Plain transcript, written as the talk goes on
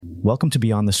Welcome to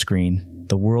Beyond the Screen,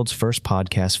 the world's first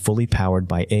podcast fully powered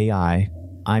by AI.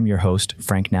 I'm your host,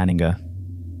 Frank Nanninga.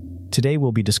 Today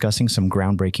we'll be discussing some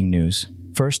groundbreaking news.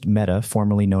 First, Meta,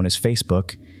 formerly known as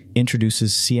Facebook,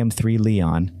 introduces CM3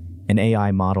 Leon, an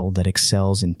AI model that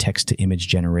excels in text-to-image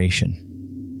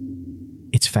generation.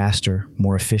 It's faster,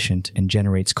 more efficient, and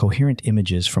generates coherent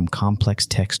images from complex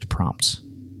text prompts.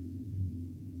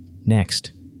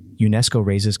 Next, UNESCO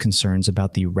raises concerns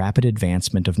about the rapid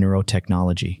advancement of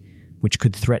neurotechnology, which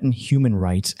could threaten human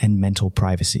rights and mental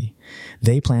privacy.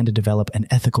 They plan to develop an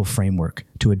ethical framework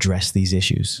to address these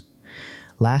issues.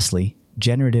 Lastly,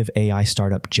 generative AI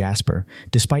startup Jasper,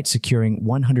 despite securing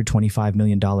 $125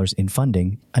 million in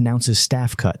funding, announces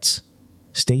staff cuts.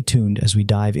 Stay tuned as we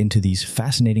dive into these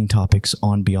fascinating topics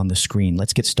on Beyond the Screen.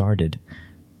 Let's get started.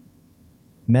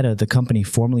 Meta, the company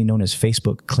formerly known as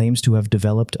Facebook, claims to have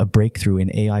developed a breakthrough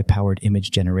in AI-powered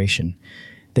image generation.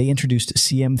 They introduced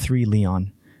CM3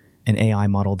 Leon, an AI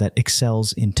model that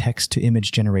excels in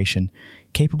text-to-image generation,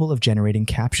 capable of generating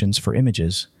captions for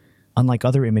images. Unlike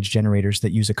other image generators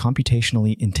that use a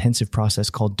computationally intensive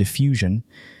process called diffusion,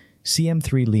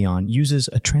 CM3 Leon uses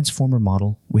a transformer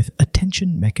model with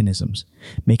attention mechanisms,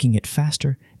 making it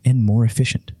faster and more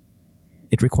efficient.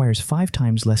 It requires 5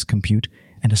 times less compute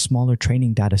and a smaller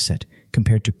training dataset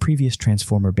compared to previous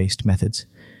transformer-based methods.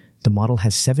 The model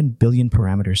has 7 billion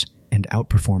parameters and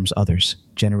outperforms others,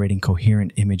 generating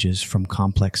coherent images from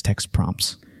complex text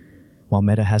prompts. While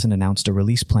Meta hasn't announced a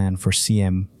release plan for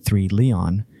CM3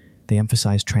 Leon, they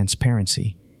emphasize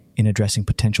transparency in addressing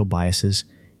potential biases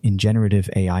in generative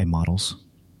AI models.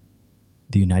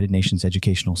 The United Nations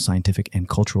Educational, Scientific, and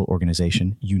Cultural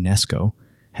Organization, UNESCO,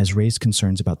 has raised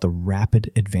concerns about the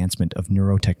rapid advancement of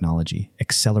neurotechnology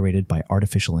accelerated by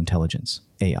artificial intelligence,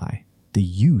 AI. The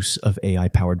use of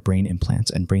AI-powered brain implants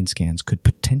and brain scans could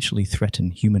potentially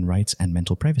threaten human rights and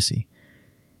mental privacy.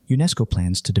 UNESCO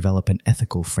plans to develop an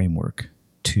ethical framework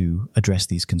to address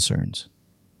these concerns.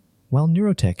 While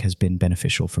Neurotech has been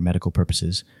beneficial for medical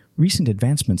purposes, recent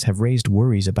advancements have raised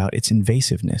worries about its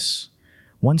invasiveness.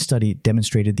 One study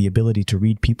demonstrated the ability to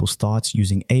read people's thoughts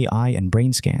using AI and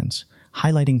brain scans,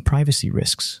 highlighting privacy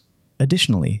risks.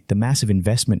 Additionally, the massive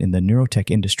investment in the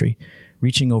neurotech industry,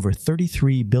 reaching over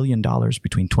 $33 billion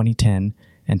between 2010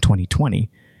 and 2020,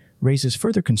 raises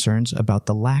further concerns about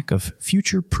the lack of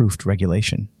future-proofed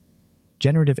regulation.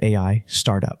 Generative AI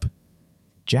startup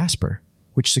Jasper,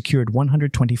 which secured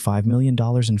 $125 million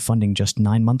in funding just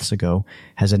 9 months ago,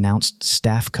 has announced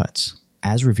staff cuts,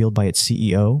 as revealed by its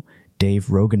CEO, Dave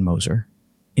Rogenmoser,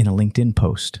 in a LinkedIn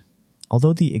post.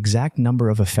 Although the exact number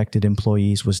of affected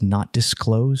employees was not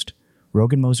disclosed,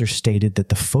 Rogenmoser stated that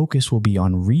the focus will be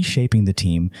on reshaping the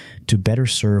team to better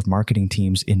serve marketing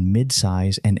teams in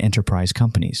mid-size and enterprise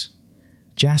companies.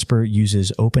 Jasper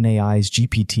uses OpenAI's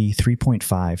GPT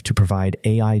 3.5 to provide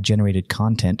AI-generated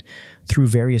content through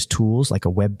various tools like a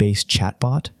web-based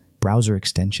chatbot, browser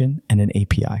extension, and an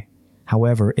API.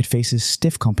 However, it faces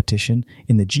stiff competition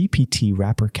in the GPT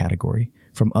wrapper category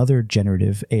from other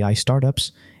generative AI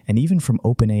startups and even from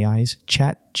OpenAI's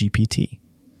ChatGPT.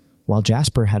 While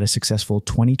Jasper had a successful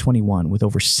 2021 with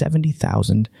over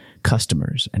 70,000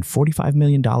 customers and $45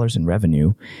 million in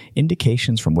revenue,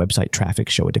 indications from website traffic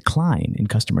show a decline in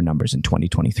customer numbers in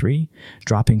 2023,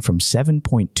 dropping from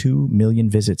 7.2 million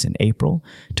visits in April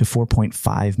to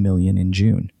 4.5 million in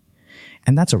June.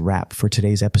 And that's a wrap for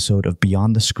today's episode of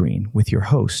Beyond the Screen with your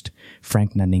host,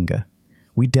 Frank Nanninga.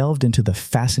 We delved into the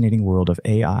fascinating world of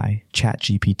AI,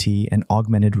 ChatGPT, and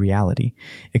augmented reality,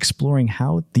 exploring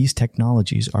how these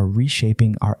technologies are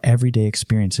reshaping our everyday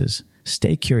experiences.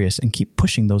 Stay curious and keep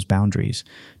pushing those boundaries.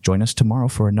 Join us tomorrow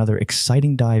for another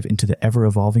exciting dive into the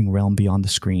ever-evolving realm beyond the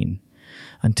screen.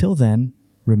 Until then,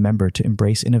 remember to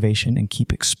embrace innovation and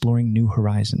keep exploring new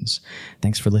horizons.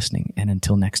 Thanks for listening, and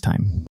until next time.